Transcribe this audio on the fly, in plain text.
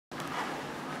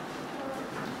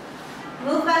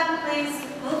Move back, please.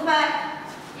 Move back.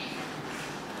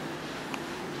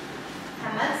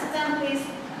 Hamad, sit down, please.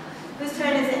 Whose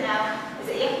turn is it now? Is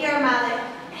it Yahya or Malik?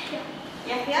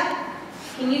 Yahya?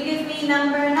 Can you give me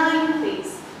number 9,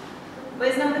 please?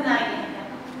 Where's number 9, Yahya?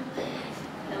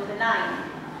 Number 9.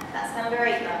 That's number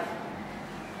 8, love.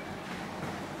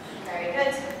 Very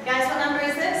good. Guys, what number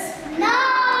is this? 9.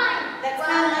 Let's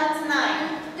count up to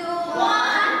 9.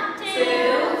 1,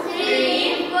 2,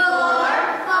 3, 4,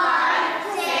 5,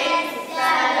 6,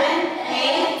 7,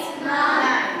 8,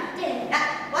 9.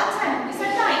 What time? You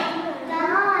said 9. 9.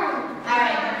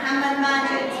 Alright, Muhammad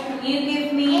Majid, can you give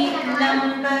me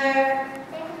number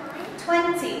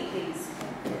 20, please?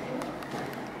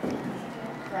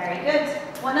 Very good.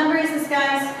 What number is this,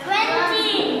 guys?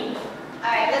 20.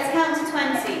 Alright, let's count to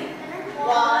 20.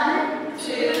 1,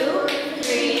 2,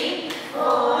 3, 4,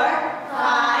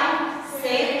 5,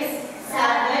 6,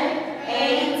 7,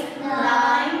 8,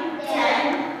 9,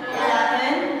 10,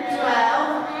 11,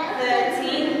 12,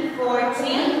 13,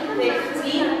 14,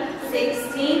 15,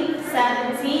 16,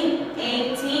 17,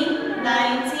 18,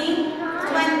 19,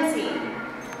 20.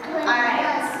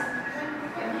 Alright.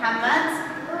 Muhammad,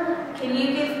 can you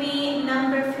give me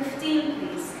number 15,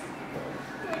 please?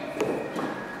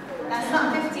 That's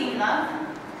not 15, love.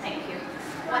 Thank you.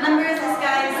 What number is this,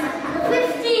 guys?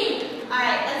 15.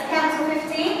 Alright, let's count to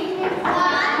 15. 1,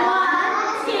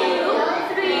 2,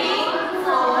 3,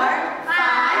 4,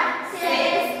 5, 6,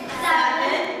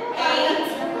 7,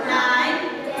 8, 9,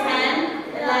 10,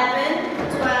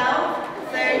 11,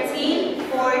 12, 13,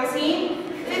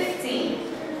 14, 15.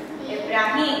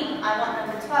 Ibrahim, I want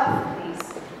number 12, please.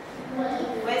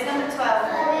 Where's number 12?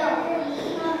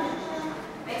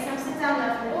 Make some sit down,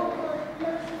 love.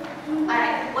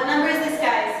 Alright, what number is this,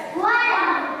 guys?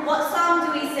 1. What song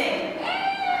do we sing?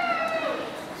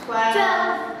 12.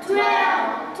 12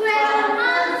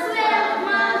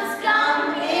 months come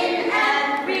in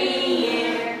every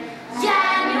year.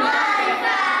 January,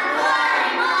 February,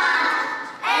 March,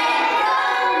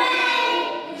 April, May,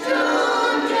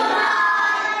 June,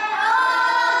 July,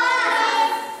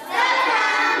 August,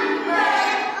 September,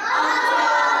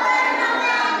 October,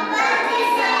 November,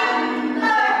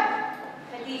 December.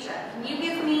 Khadija, can you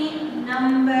give me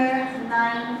number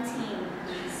 19,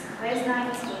 please? Where's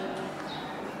 19?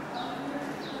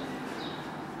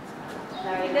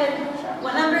 Very good.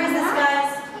 What number is this, guys?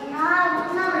 9.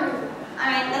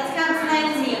 Alright, let's count to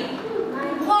 19.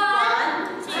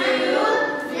 1, 2,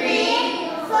 3,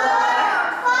 4,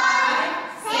 5,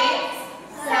 6,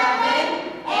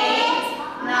 7, 8,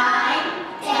 9,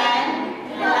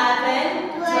 10,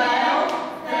 11, 12,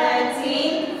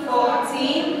 13,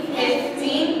 14,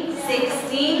 15,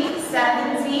 16,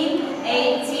 17,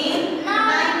 18,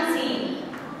 19.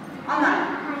 Omar,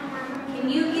 can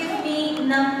you give me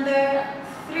number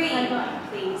 3,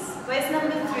 please? Where's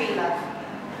number 3, love?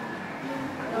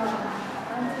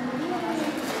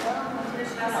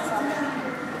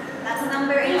 That's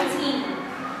number 18.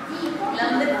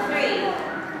 Number 3.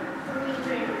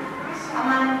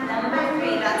 Omar, number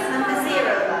 3. That's number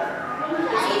 0, love.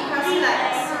 See, cross your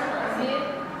legs.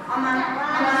 Omar.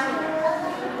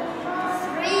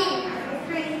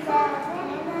 3.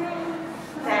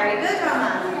 Very good,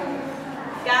 Omar.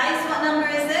 Guys, what number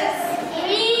is this?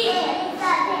 3.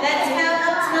 Let's count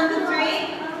up to number 3.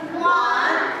 1,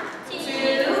 2,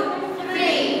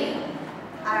 3.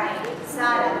 Alright,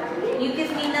 Sarah, can you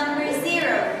give me number 0,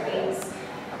 please?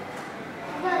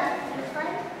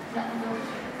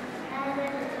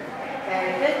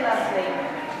 Very good, lovely.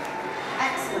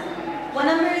 Excellent. What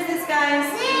number is this, guys?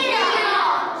 0.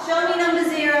 Show me number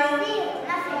 0.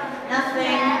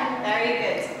 Nothing. Very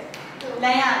good.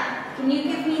 Layan, can you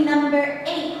give me number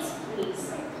 8, please?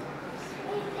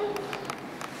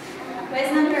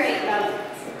 Where's number 8, love?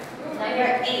 Number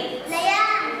 8.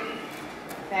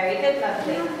 Very good,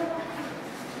 lovely.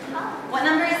 What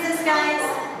number is this, guys?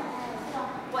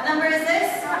 What number is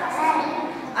this?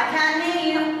 I can't hear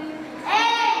you.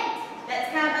 8.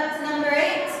 Let's count up to number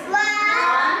 8. 1,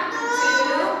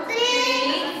 2,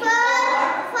 3, 4,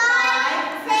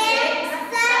 5, 6,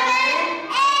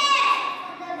 7,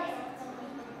 8.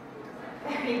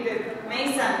 Very good.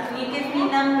 Mason, can you give me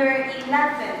number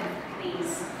 11,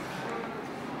 please?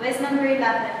 Where's number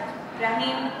 11?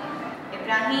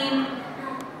 Ibrahim,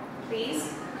 please.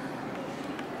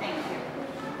 Thank you.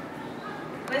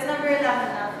 Where's number 11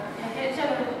 now?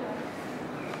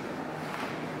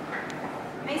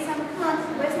 Mason, come on.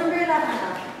 Where's number 11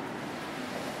 now?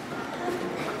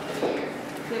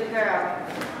 Good girl.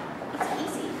 It's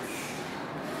easy.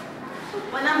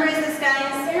 What number is this,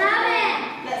 guys?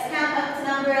 11. Let's count up to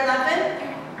number 11.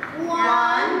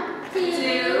 1,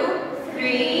 2,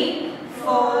 3,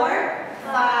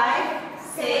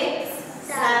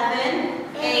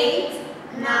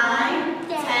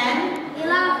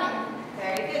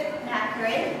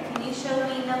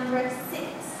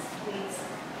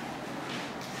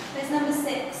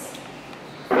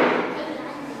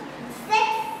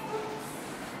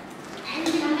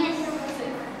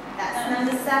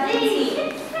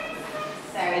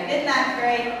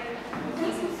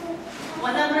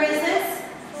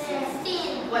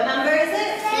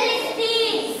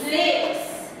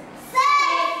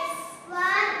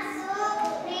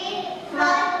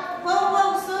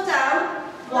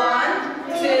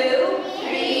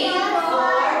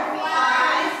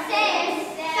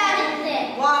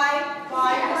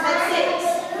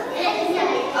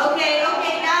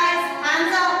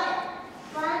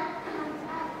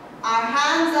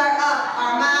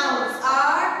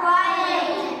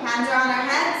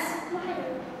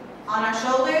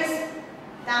 numbers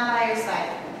down by your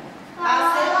side.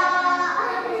 Bassett,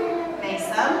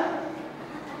 Mason.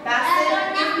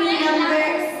 Bassett, give me number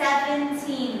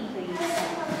 17, please.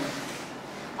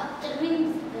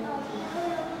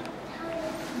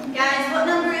 Guys, what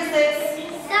number is this?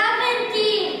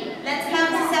 17. Let's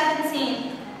count to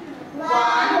 17. 1,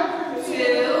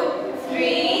 2,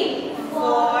 3,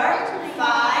 4,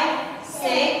 5,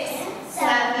 6,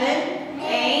 7,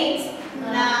 8,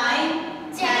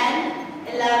 9, 10,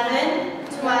 11,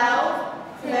 12,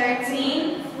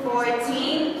 13,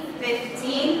 14,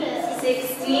 15,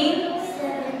 16.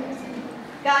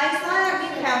 Guys, why aren't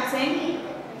you counting?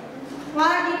 Why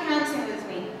aren't you counting with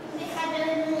me?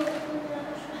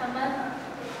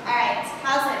 Alright,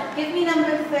 Hasan, give me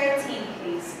number 13,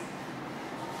 please.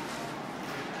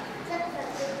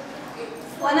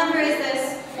 What number is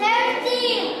this?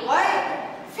 13. What?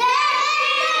 13.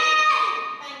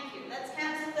 Thank you. Let's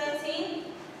count to 13.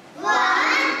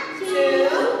 1, 2,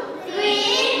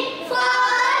 3, 4, 5,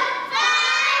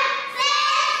 6,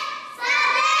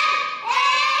 7,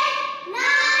 8, 9,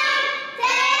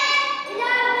 10,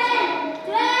 11,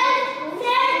 12,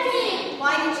 13.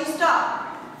 Why did you stop?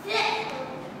 6.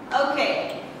 Okay.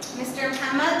 Mr.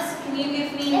 Muhammad, can you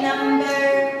give me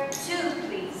number 2,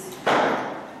 please?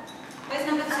 Where's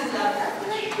number 2, love?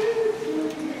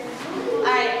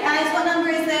 Alright, guys, what number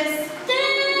is this? 2.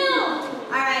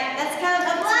 Alright, let's count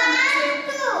up to 1,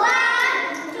 2.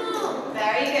 1, 2.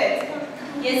 Very good.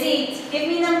 Yazid, give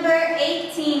me number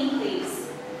 18, please.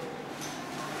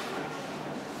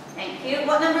 Thank you.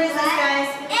 What number is this, guys?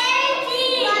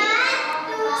 18. 1,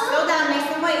 2. Slow down, make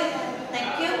them wait.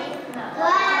 Thank you. 1,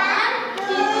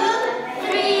 2,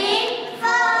 3,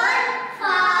 4,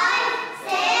 5,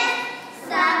 6,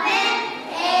 7,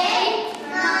 8,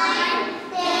 9,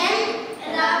 10,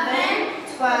 11,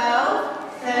 12,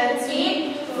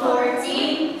 13,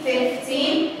 14,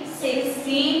 15,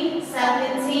 16,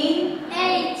 17.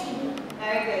 18.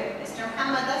 Very good. Mr.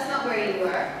 Muhammad, that's not where you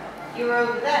were. You were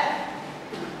over there.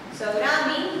 So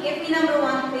Rami, give me number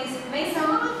 1,